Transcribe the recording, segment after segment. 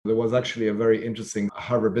There was actually a very interesting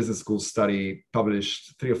Harvard Business School study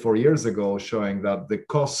published 3 or 4 years ago showing that the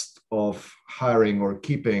cost of hiring or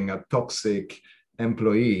keeping a toxic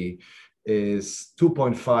employee is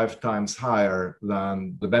 2.5 times higher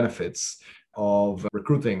than the benefits of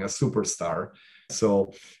recruiting a superstar.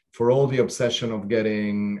 So for all the obsession of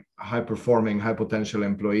getting high-performing, high-potential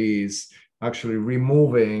employees, actually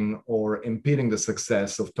removing or impeding the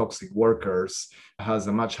success of toxic workers has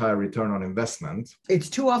a much higher return on investment. It's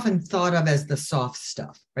too often thought of as the soft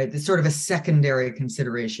stuff, right? It's sort of a secondary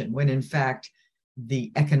consideration when in fact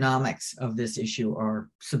the economics of this issue are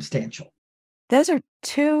substantial. Those are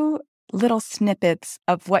two little snippets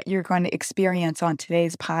of what you're going to experience on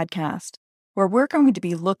today's podcast, where we're going to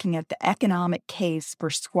be looking at the economic case for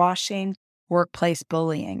squashing workplace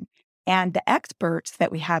bullying. And the experts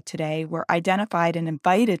that we have today were identified and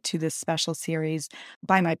invited to this special series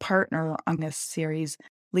by my partner on this series,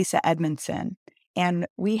 Lisa Edmondson. And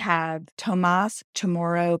we have Tomas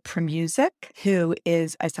Chamorro-Premuzic, who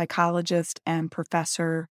is a psychologist and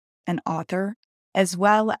professor and author, as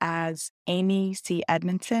well as Amy C.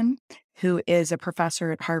 Edmondson, who is a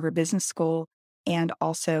professor at Harvard Business School and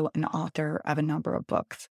also an author of a number of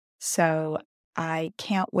books. So I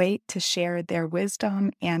can't wait to share their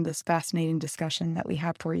wisdom and this fascinating discussion that we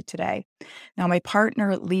have for you today. Now, my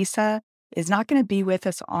partner, Lisa, is not going to be with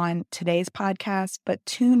us on today's podcast, but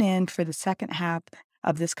tune in for the second half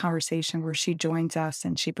of this conversation where she joins us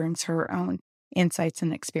and she brings her own insights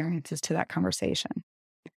and experiences to that conversation.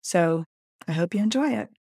 So I hope you enjoy it.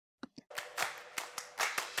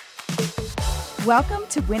 Welcome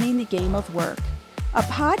to Winning the Game of Work, a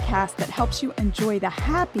podcast that helps you enjoy the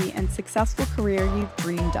happy and successful career you've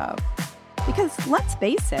dreamed of. Because let's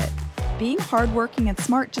face it, being hardworking and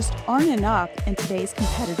smart just aren't enough in today's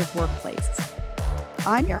competitive workplace.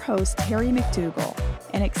 I'm your host, Terry McDougall,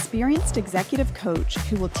 an experienced executive coach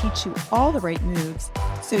who will teach you all the right moves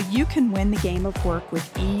so you can win the game of work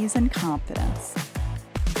with ease and confidence.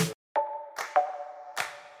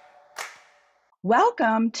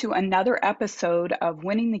 Welcome to another episode of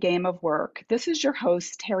Winning the Game of Work. This is your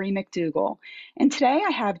host, Terry McDougall, and today I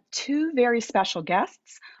have two very special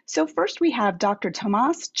guests. So first we have Dr.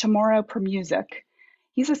 Tomas Chamorro-Premuzic.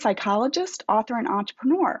 He's a psychologist, author, and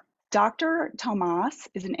entrepreneur. Dr. Tomas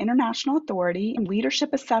is an international authority in leadership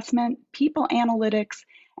assessment, people analytics,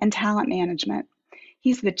 and talent management.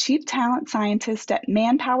 He's the chief talent scientist at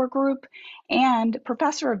Manpower Group and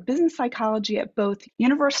professor of business psychology at both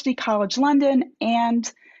University College London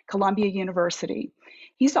and Columbia University.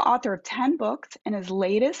 He's the author of 10 books, and his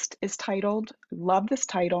latest is titled, love this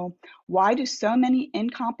title, Why Do So Many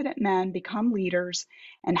Incompetent Men Become Leaders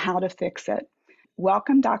and How to Fix It?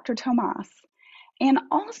 Welcome, Dr. Tomas. And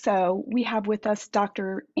also, we have with us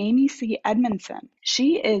Dr. Amy C. Edmondson.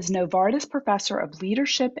 She is Novartis Professor of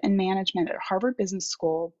Leadership and Management at Harvard Business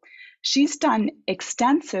School. She's done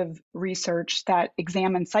extensive research that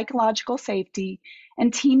examines psychological safety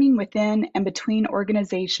and teaming within and between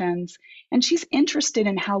organizations. And she's interested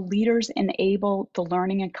in how leaders enable the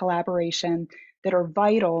learning and collaboration that are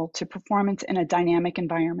vital to performance in a dynamic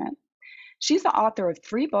environment. She's the author of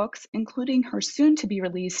 3 books, including her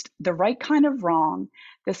soon-to-be-released The Right Kind of Wrong,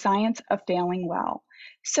 The Science of Failing Well.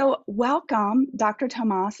 So welcome, Dr.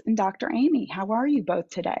 Tomas and Dr. Amy. How are you both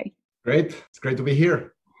today? Great. It's great to be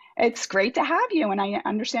here. It's great to have you, and I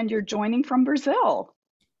understand you're joining from Brazil.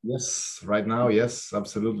 Yes, right now, yes,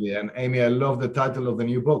 absolutely. And Amy, I love the title of the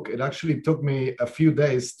new book. It actually took me a few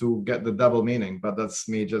days to get the double meaning, but that's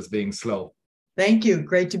me just being slow. Thank you.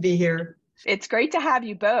 Great to be here. It's great to have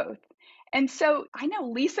you both. And so I know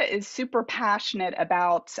Lisa is super passionate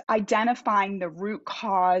about identifying the root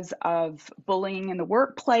cause of bullying in the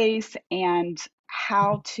workplace and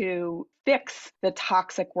how to fix the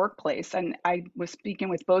toxic workplace. And I was speaking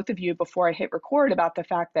with both of you before I hit record about the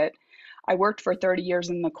fact that I worked for 30 years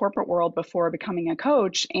in the corporate world before becoming a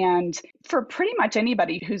coach. And for pretty much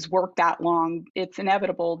anybody who's worked that long, it's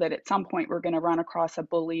inevitable that at some point we're going to run across a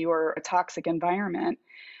bully or a toxic environment.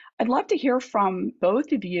 I'd love to hear from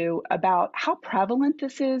both of you about how prevalent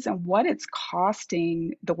this is and what it's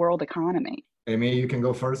costing the world economy. Amy, you can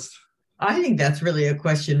go first. I think that's really a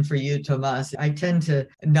question for you, Tomas. I tend to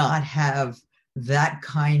not have that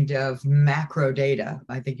kind of macro data.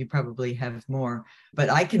 I think you probably have more,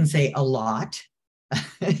 but I can say a lot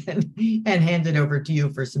and hand it over to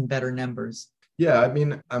you for some better numbers. Yeah, I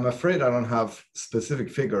mean, I'm afraid I don't have specific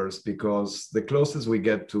figures because the closest we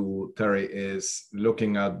get to, Terry, is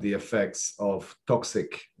looking at the effects of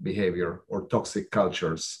toxic behavior or toxic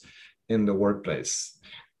cultures in the workplace.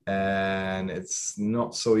 And it's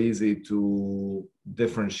not so easy to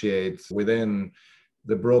differentiate within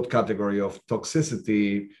the broad category of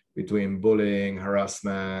toxicity between bullying,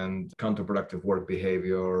 harassment, counterproductive work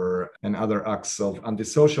behavior, and other acts of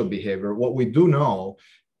antisocial behavior. What we do know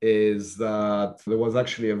is that there was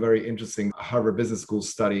actually a very interesting Harvard Business School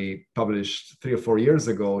study published 3 or 4 years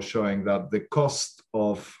ago showing that the cost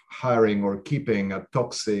of hiring or keeping a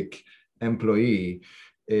toxic employee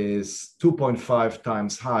is 2.5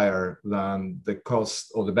 times higher than the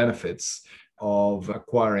cost or the benefits of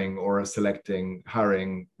acquiring or selecting,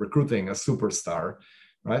 hiring, recruiting a superstar,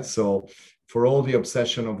 right? So for all the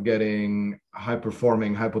obsession of getting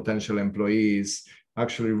high-performing, high-potential employees,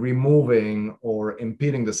 actually removing or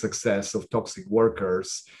impeding the success of toxic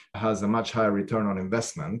workers has a much higher return on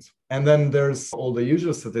investment. And then there's all the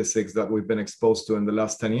usual statistics that we've been exposed to in the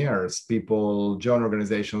last 10 years. People join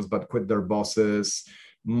organizations but quit their bosses.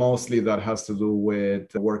 Mostly that has to do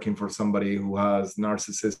with working for somebody who has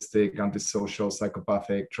narcissistic, antisocial,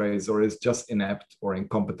 psychopathic traits, or is just inept or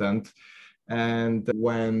incompetent. And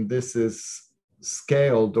when this is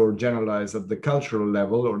scaled or generalized at the cultural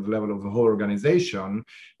level or the level of the whole organization,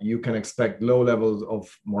 you can expect low levels of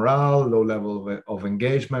morale, low level of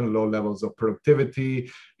engagement, low levels of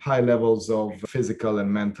productivity, high levels of physical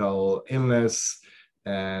and mental illness.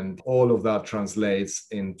 And all of that translates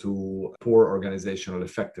into poor organizational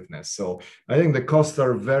effectiveness. So I think the costs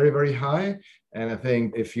are very, very high. And I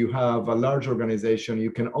think if you have a large organization, you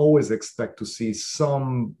can always expect to see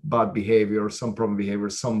some bad behavior, some problem behavior,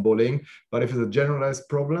 some bullying. But if it's a generalized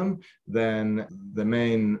problem, then the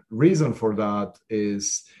main reason for that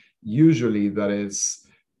is usually that it's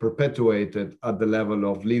perpetuated at the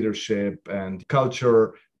level of leadership, and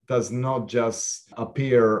culture does not just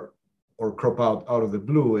appear or crop out of the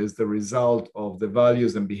blue, is the result of the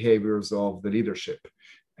values and behaviors of the leadership.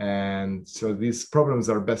 And so these problems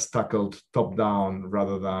are best tackled top down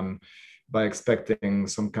rather than by expecting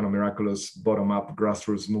some kind of miraculous bottom-up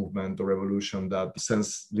grassroots movement or revolution that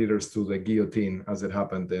sends leaders to the guillotine, as it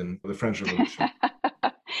happened in the French Revolution.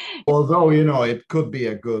 Although, it could be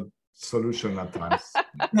a good solution at times.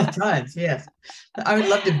 At times, yes. I would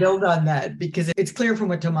love to build on that, because it's clear from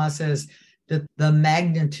what Tomas says that the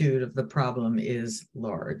magnitude of the problem is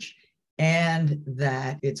large and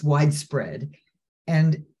that it's widespread.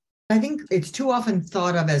 And I think it's too often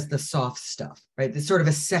thought of as the soft stuff, right? It's sort of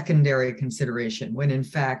a secondary consideration, when in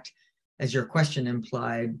fact, as your question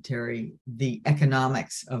implied, Terry, the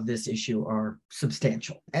economics of this issue are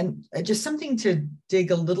substantial. And just something to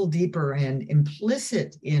dig a little deeper, and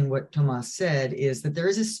implicit in what Tomas said is that there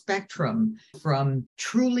is a spectrum from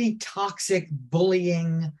truly toxic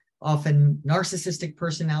bullying, often narcissistic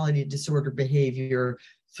personality disorder behavior,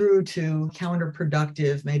 through to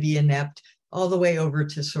counterproductive, maybe inept, all the way over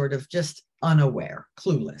to sort of just unaware,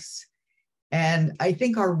 clueless. And I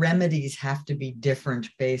think our remedies have to be different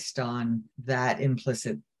based on that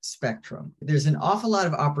implicit spectrum. There's an awful lot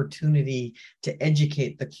of opportunity to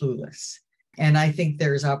educate the clueless. And I think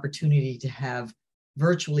there's opportunity to have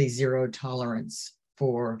virtually zero tolerance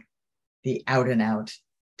for the out and out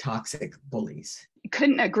toxic bullies.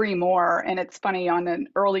 Couldn't agree more. And it's funny, on an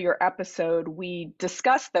earlier episode, we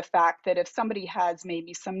discussed the fact that if somebody has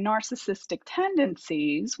maybe some narcissistic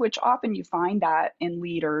tendencies, which often you find that in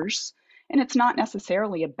leaders, and it's not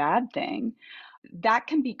necessarily a bad thing, that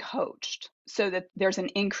can be coached so that there's an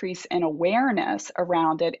increase in awareness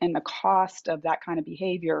around it and the cost of that kind of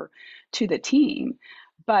behavior to the team.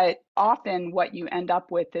 But often what you end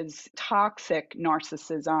up with is toxic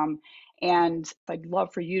narcissism. And I'd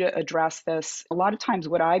love for you to address this. A lot of times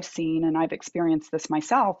what I've seen, and I've experienced this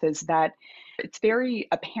myself, is that it's very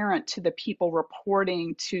apparent to the people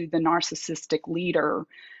reporting to the narcissistic leader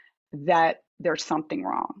that there's something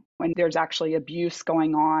wrong, when there's actually abuse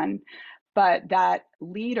going on. But that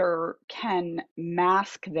leader can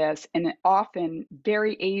mask this and often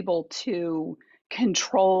very able to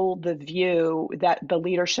control the view that the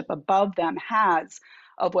leadership above them has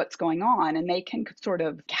of what's going on. And they can sort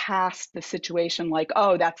of cast the situation like,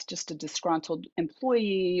 oh, that's just a disgruntled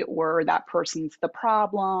employee, or that person's the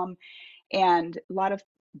problem. And a lot of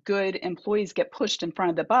good employees get pushed in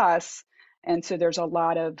front of the bus. And so there's a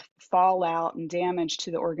lot of fallout and damage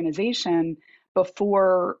to the organization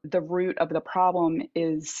before the root of the problem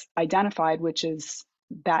is identified, which is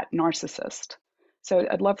that narcissist. So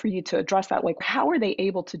I'd love for you to address that. Like, how are they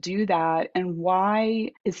able to do that? And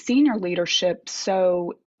why is senior leadership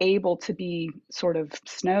so able to be sort of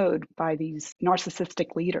snowed by these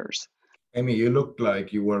narcissistic leaders? Amy, you looked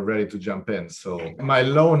like you were ready to jump in. So my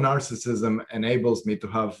low narcissism enables me to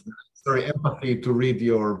have necessary empathy to read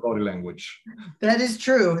your body language. That is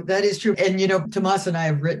true. That is true. And, Tomas and I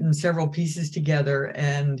have written several pieces together,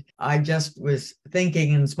 and I just was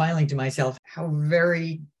thinking and smiling to myself how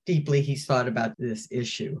very deeply he's thought about this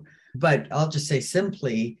issue. But I'll just say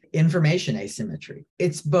simply, information asymmetry.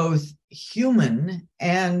 It's both human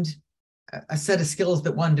and a set of skills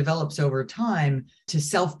that one develops over time to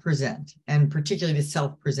self-present, and particularly to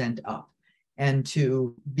self-present up, and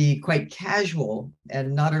to be quite casual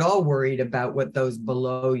and not at all worried about what those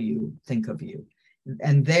below you think of you.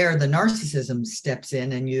 And there, the narcissism steps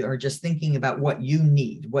in, and you are just thinking about what you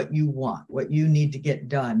need, what you want, what you need to get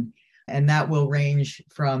done. And that will range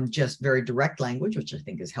from just very direct language, which I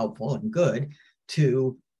think is helpful and good,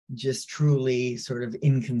 to just truly sort of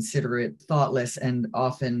inconsiderate, thoughtless, and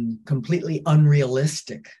often completely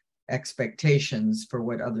unrealistic expectations for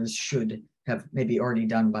what others should have maybe already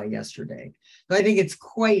done by yesterday. So I think it's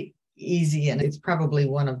quite easy, and it's probably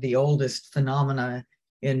one of the oldest phenomena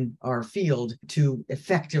in our field, to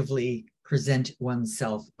effectively present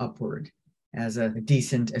oneself upward as a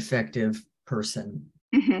decent, effective person.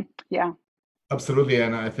 Mm-hmm. Yeah. Absolutely.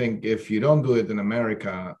 And I think if you don't do it in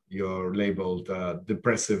America, you're labeled a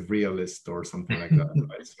depressive realist or something like that.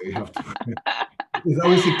 Right? So you have to. It's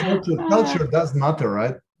obviously culture does matter,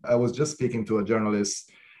 right? I was just speaking to a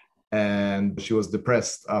journalist, and she was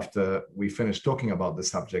depressed after we finished talking about the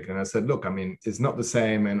subject. And I said, look, I mean, it's not the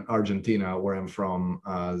same in Argentina, where I'm from,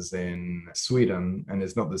 as in Sweden. And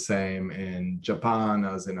it's not the same in Japan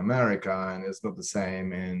as in America. And it's not the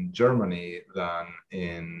same in Germany than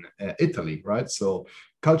in Italy, right? So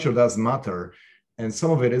culture does matter. And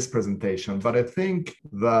some of it is presentation. But I think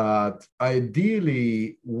that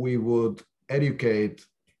ideally we would educate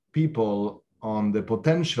people on the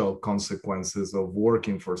potential consequences of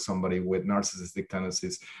working for somebody with narcissistic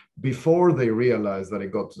tendencies before they realize that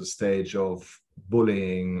it got to the stage of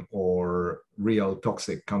bullying or real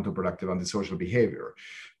toxic, counterproductive, antisocial behavior.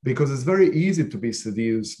 Because it's very easy to be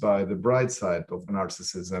seduced by the bright side of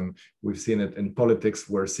narcissism. We've seen it in politics.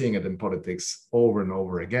 We're seeing it in politics over and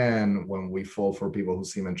over again when we fall for people who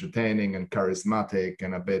seem entertaining and charismatic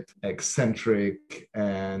and a bit eccentric,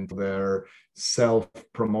 and their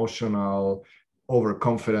self-promotional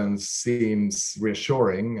overconfidence seems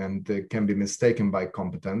reassuring and it can be mistaken by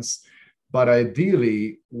competence. But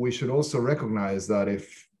ideally, we should also recognize that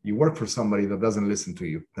if you work for somebody that doesn't listen to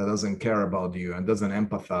you, that doesn't care about you, and doesn't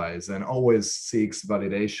empathize, and always seeks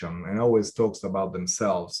validation, and always talks about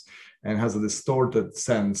themselves, and has a distorted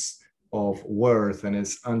sense of worth, and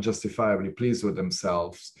is unjustifiably pleased with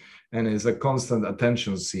themselves, and is a constant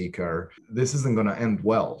attention seeker, this isn't going to end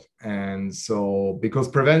well. And so, because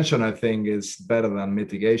prevention, I think, is better than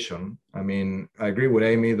mitigation. I mean, I agree with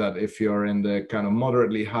Amy that if you're in the kind of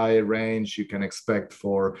moderately high range, you can expect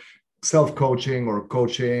for self-coaching or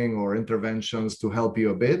coaching or interventions to help you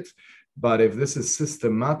a bit. But if this is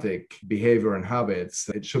systematic behavior and habits,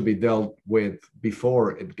 it should be dealt with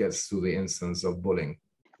before it gets to the instance of bullying.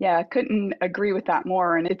 Yeah, I couldn't agree with that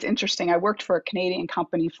more. And it's interesting. I worked for a Canadian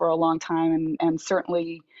company for a long time, and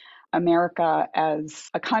certainly America as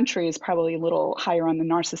a country is probably a little higher on the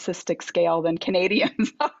narcissistic scale than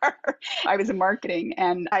Canadians are. I was in marketing,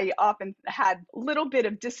 and I often had a little bit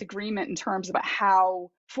of disagreement in terms about how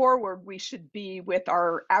forward we should be with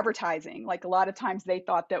our advertising. Like, a lot of times they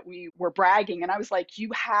thought that we were bragging, and I was like, you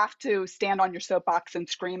have to stand on your soapbox and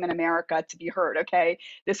scream in America to be heard. Okay,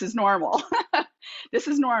 this is normal. This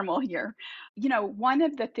is normal here. You know, one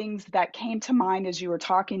of the things that came to mind as you were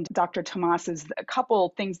talking to Dr. Tomas is a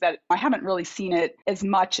couple things that I haven't really seen it as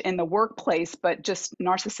much in the workplace, but just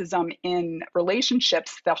narcissism in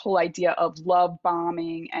relationships, the whole idea of love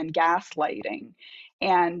bombing and gaslighting.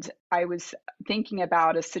 And I was thinking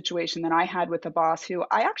about a situation that I had with a boss who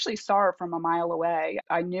I actually saw her from a mile away.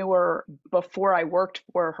 I knew her before I worked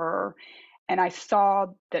for her, and I saw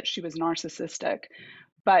that she was narcissistic.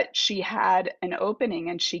 But she had an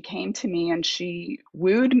opening, and she came to me and she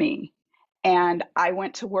wooed me. And I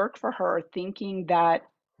went to work for her thinking that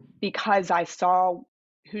because I saw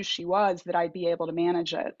who she was, that I'd be able to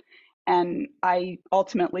manage it. And I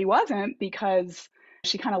ultimately wasn't, because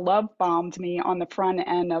she kind of love bombed me on the front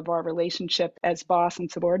end of our relationship as boss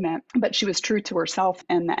and subordinate. But she was true to herself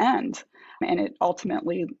in the end. And it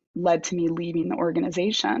ultimately led to me leaving the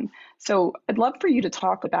organization. So I'd love for you to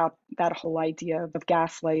talk about that whole idea of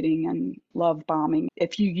gaslighting and love bombing,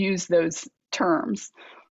 if you use those terms.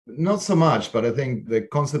 Not so much, but I think the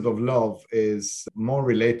concept of love is more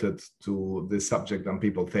related to this subject than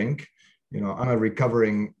people think. You know, I'm a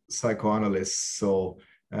recovering psychoanalyst, so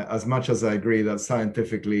As much as I agree that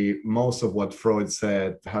scientifically most of what Freud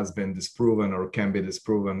said has been disproven or can be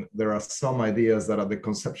disproven, there are some ideas that at the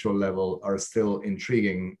conceptual level are still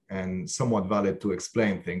intriguing and somewhat valid to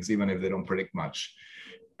explain things, even if they don't predict much.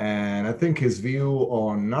 And I think his view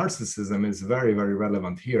on narcissism is very, very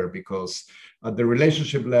relevant here, because at the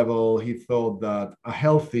relationship level, he thought that a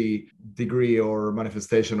healthy degree or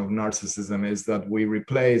manifestation of narcissism is that we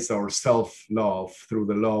replace our self-love through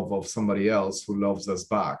the love of somebody else who loves us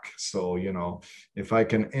back. So, if I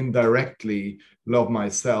can indirectly love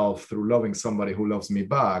myself through loving somebody who loves me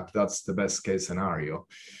back, that's the best case scenario.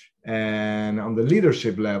 And on the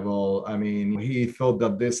leadership level, he thought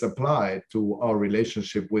that this applied to our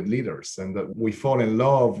relationship with leaders, and that we fall in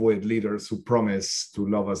love with leaders who promise to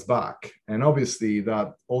love us back. And obviously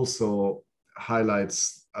that also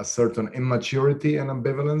highlights a certain immaturity and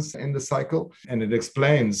ambivalence in the cycle. And it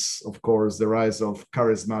explains, of course, the rise of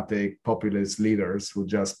charismatic populist leaders who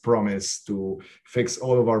just promise to fix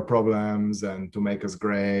all of our problems and to make us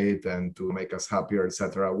great and to make us happier,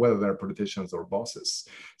 etc., whether they're politicians or bosses.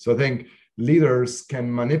 So I think leaders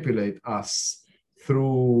can manipulate us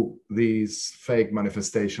through these fake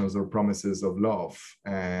manifestations or promises of love.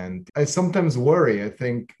 And I sometimes worry, I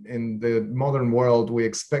think in the modern world, we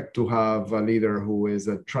expect to have a leader who is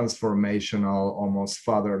a transformational, almost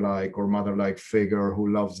father-like or mother-like figure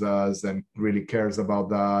who loves us and really cares about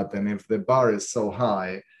that. And if the bar is so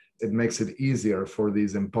high, it makes it easier for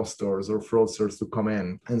these imposters or fraudsters to come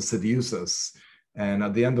in and seduce us. And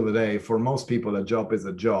at the end of the day, for most people, a job is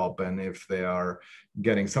a job. And if they are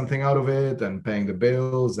getting something out of it and paying the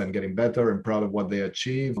bills and getting better and proud of what they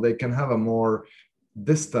achieve, they can have a more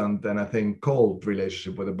distant and I think cold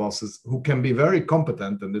relationship with the bosses, who can be very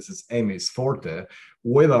competent, and this is Amy's forte,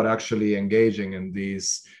 without actually engaging in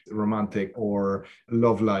these romantic or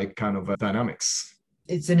love-like kind of dynamics.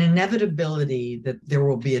 It's an inevitability that there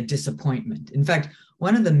will be a disappointment. In fact,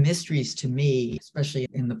 one of the mysteries to me, especially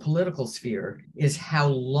in the political sphere, is how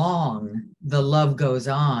long the love goes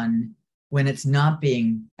on when it's not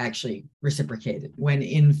being actually reciprocated. When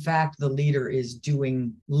in fact the leader is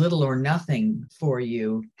doing little or nothing for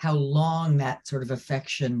you, how long that sort of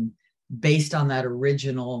affection based on that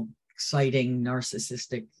original exciting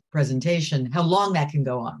narcissistic presentation, how long that can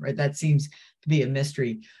go on, right? That seems to be a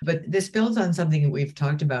mystery. But this builds on something that we've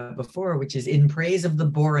talked about before, which is in praise of the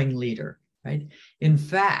boring leader, right? In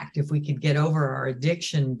fact, if we could get over our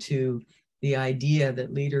addiction to the idea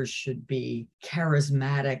that leaders should be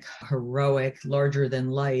charismatic, heroic, larger than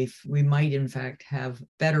life, we might in fact have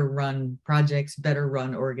better run projects, better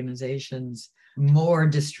run organizations, more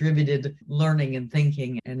distributed learning and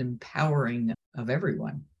thinking and empowering of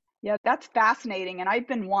everyone. Yeah, that's fascinating. And I've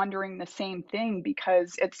been wondering the same thing,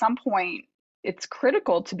 because at some point it's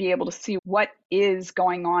critical to be able to see what is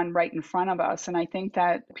going on right in front of us. And I think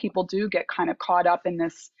that people do get kind of caught up in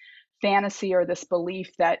this fantasy or this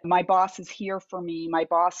belief that my boss is here for me, my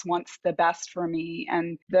boss wants the best for me.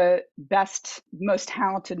 And the best, most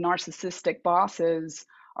talented narcissistic bosses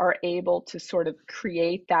are able to sort of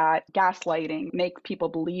create that gaslighting, make people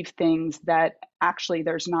believe things that actually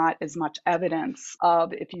there's not as much evidence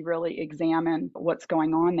of if you really examine what's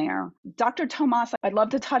going on there. Dr. Tomas, I'd love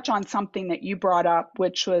to touch on something that you brought up,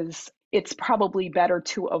 which was it's probably better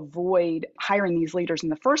to avoid hiring these leaders in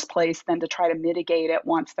the first place than to try to mitigate it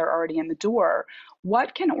once they're already in the door.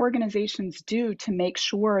 What can organizations do to make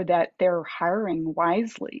sure that they're hiring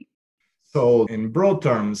wisely? So in broad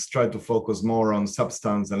terms, try to focus more on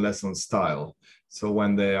substance and less on style. So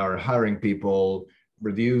when they are hiring people,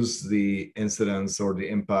 reduce the incidence or the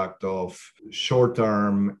impact of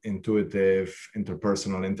short-term, intuitive,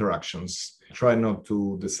 interpersonal interactions. Try not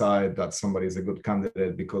to decide that somebody is a good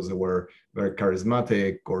candidate because they were very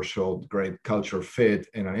charismatic or showed great culture fit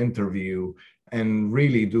in an interview, and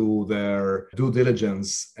really do their due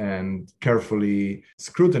diligence and carefully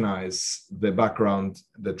scrutinize the background,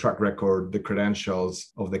 the track record, the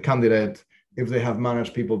credentials of the candidate. If they have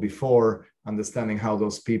managed people before, understanding how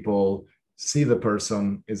those people see the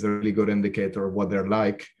person is a really good indicator of what they're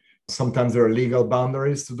like. Sometimes there are legal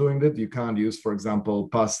boundaries to doing that. You can't use, for example,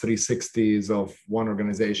 past 360s of one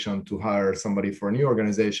organization to hire somebody for a new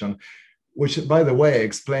organization, which, by the way,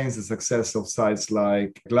 explains the success of sites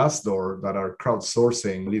like Glassdoor that are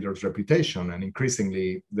crowdsourcing leaders' reputation. And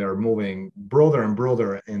increasingly, they're moving broader and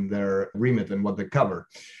broader in their remit and what they cover.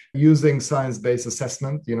 Using science-based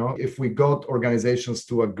assessment, if we got organizations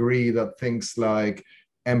to agree that things like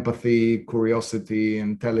empathy, curiosity,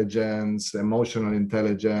 intelligence, emotional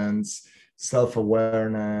intelligence,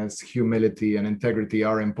 self-awareness, humility, and integrity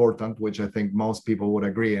are important, which I think most people would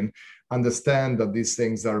agree in, understand that these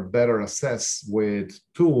things are better assessed with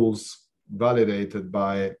tools validated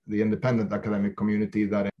by the independent academic community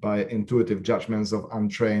than by intuitive judgments of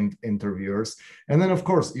untrained interviewers. And then, of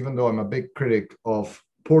course, even though I'm a big critic of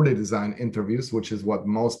poorly designed interviews, which is what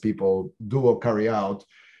most people do or carry out,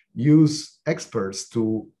 use experts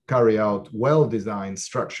to carry out well-designed,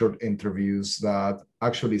 structured interviews that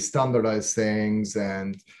actually standardize things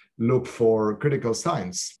and look for critical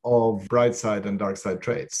signs of bright side and dark side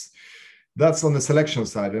traits. That's on the selection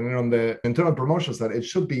side. And then on the internal promotion side, it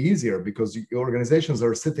should be easier because your organizations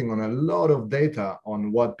are sitting on a lot of data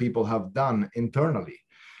on what people have done internally.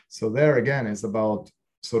 So there again is about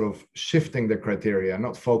sort of shifting the criteria,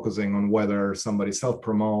 not focusing on whether somebody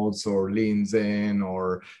self-promotes or leans in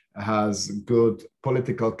or has good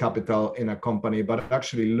political capital in a company, but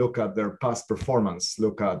actually look at their past performance,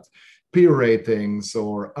 look at peer ratings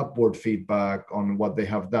or upward feedback on what they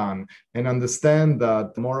have done, and understand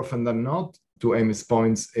that more often than not, to Amy's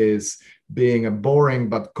points, is being a boring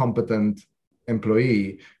but competent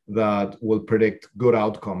employee that will predict good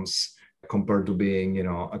outcomes compared to being,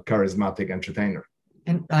 a charismatic entertainer.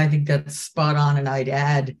 And I think that's spot on. And I'd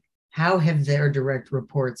add, how have their direct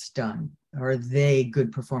reports done? Are they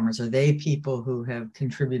good performers? Are they people who have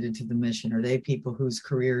contributed to the mission? Are they people whose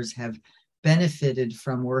careers have benefited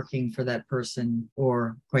from working for that person,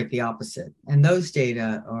 or quite the opposite? And those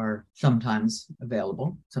data are sometimes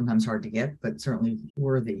available, sometimes hard to get, but certainly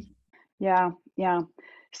worthy. Yeah.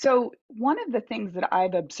 So one of the things that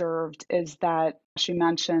I've observed is that she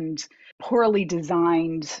mentioned poorly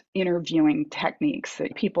designed interviewing techniques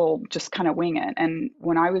that people just kind of wing it. And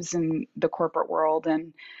when I was in the corporate world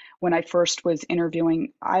and when I first was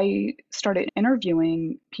interviewing, I started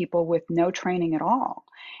interviewing people with no training at all.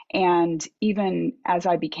 And even as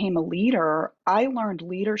I became a leader, I learned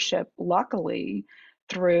leadership, luckily,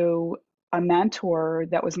 through a mentor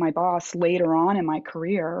that was my boss later on in my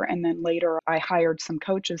career. And then later I hired some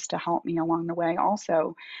coaches to help me along the way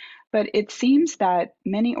also. But it seems that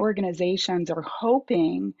many organizations are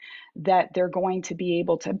hoping that they're going to be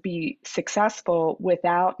able to be successful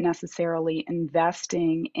without necessarily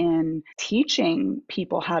investing in teaching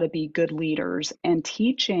people how to be good leaders and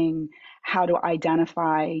teaching how to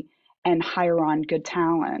identify and hire on good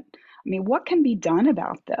talent. I mean, what can be done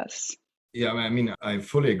about this? Yeah, I mean, I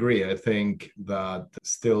fully agree. I think that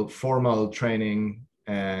still formal training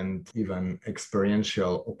and even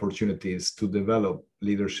experiential opportunities to develop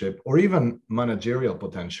leadership or even managerial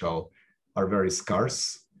potential are very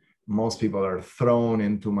scarce. Most people are thrown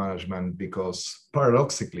into management because,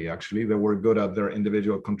 paradoxically, actually, they were good at their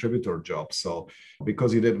individual contributor job. So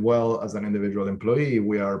because you did well as an individual employee,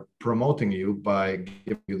 we are promoting you by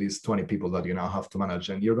giving you these 20 people that you now have to manage.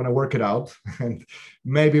 And you're going to work it out. And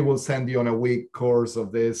maybe we'll send you on a week course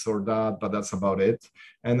of this or that, but that's about it.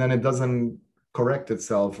 And then it doesn't correct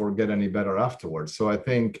itself or get any better afterwards. So I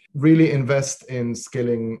think really invest in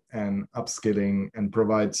skilling and upskilling and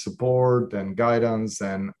provide support and guidance.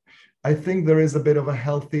 And I think there is a bit of a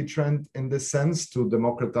healthy trend in this sense to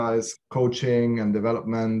democratize coaching and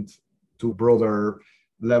development to broader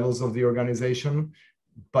levels of the organization.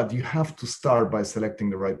 But you have to start by selecting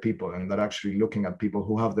the right people, and that actually looking at people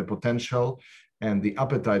who have the potential and the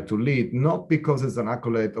appetite to lead, not because it's an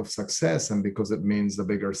accolade of success and because it means a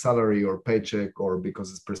bigger salary or paycheck or because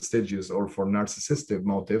it's prestigious or for narcissistic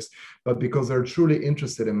motives, but because they're truly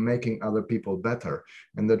interested in making other people better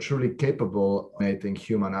and they're truly capable of making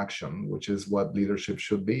human action, which is what leadership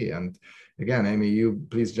should be. And again, Amy, you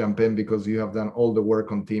please jump in because you have done all the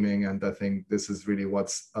work on teaming, and I think this is really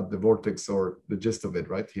what's at the vortex or the gist of it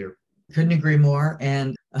right here. Couldn't agree more.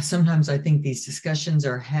 And sometimes I think these discussions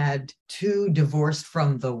are had too divorced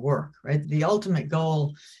from the work, right? The ultimate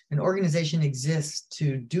goal, an organization exists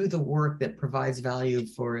to do the work that provides value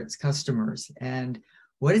for its customers. And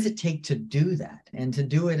what does it take to do that? And to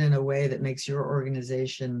do it in a way that makes your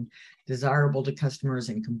organization desirable to customers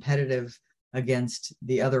and competitive against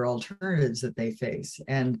the other alternatives that they face.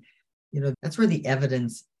 And, that's where the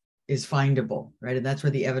evidence is findable, right? And that's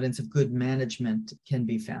where the evidence of good management can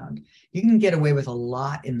be found. You can get away with a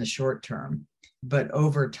lot in the short term, but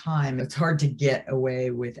over time, it's hard to get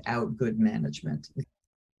away without good management.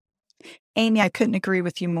 Amy, I couldn't agree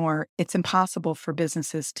with you more. It's impossible for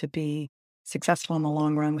businesses to be successful in the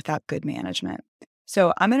long run without good management.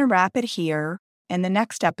 So I'm going to wrap it here. And the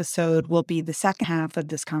next episode will be the second half of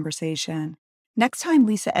this conversation. Next time,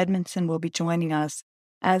 Lisa Edmondson will be joining us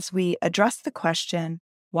as we address the question,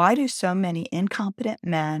 why do so many incompetent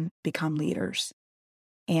men become leaders?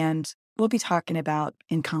 And we'll be talking about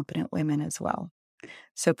incompetent women as well.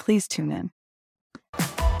 So please tune in.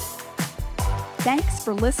 Thanks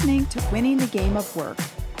for listening to Winning the Game of Work.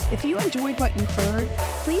 If you enjoyed what you heard,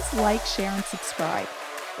 please like, share, and subscribe.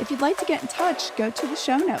 If you'd like to get in touch, go to the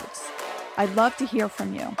show notes. I'd love to hear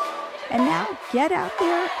from you. And now get out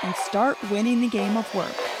there and start winning the game of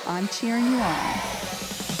work. I'm cheering you on.